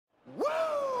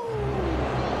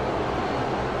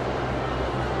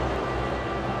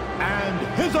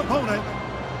his opponent,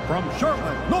 from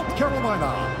Charlotte, North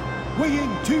Carolina,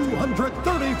 weighing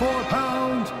 234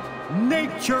 pounds,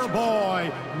 Nature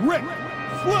Boy, Ric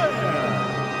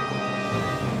Flair.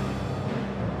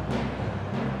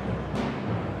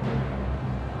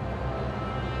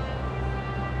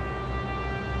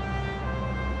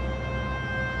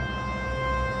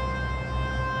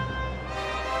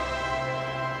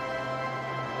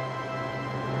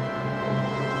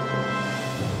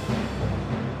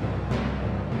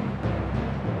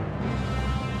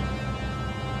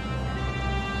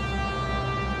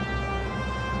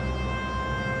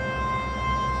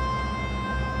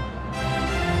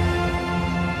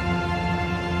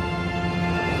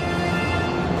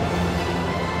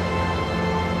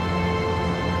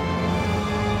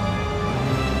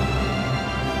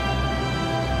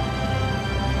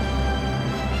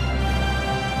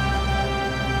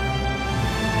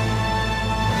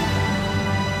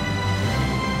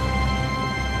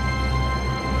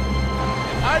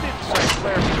 I didn't say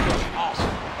Flair was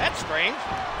awesome. That's strange.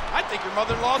 I think your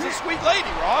mother-in-law's a sweet lady,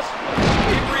 Ross.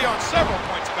 We agree on several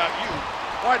points about you.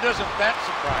 Why doesn't that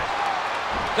surprise me?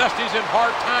 Dusty's in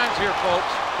hard times here,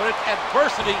 folks, but it's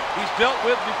adversity he's dealt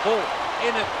with before.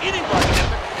 And if anybody can...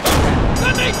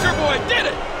 The Nature Boy did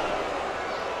it!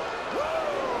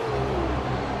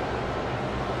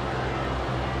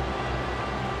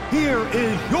 Here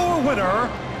is your winner,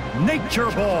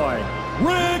 Nature Boy,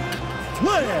 Ric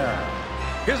Flair.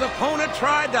 His opponent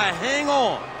tried to hang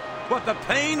on, but the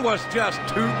pain was just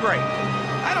too great.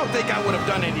 I don't think I would have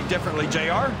done any differently,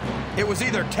 JR. It was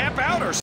either tap out or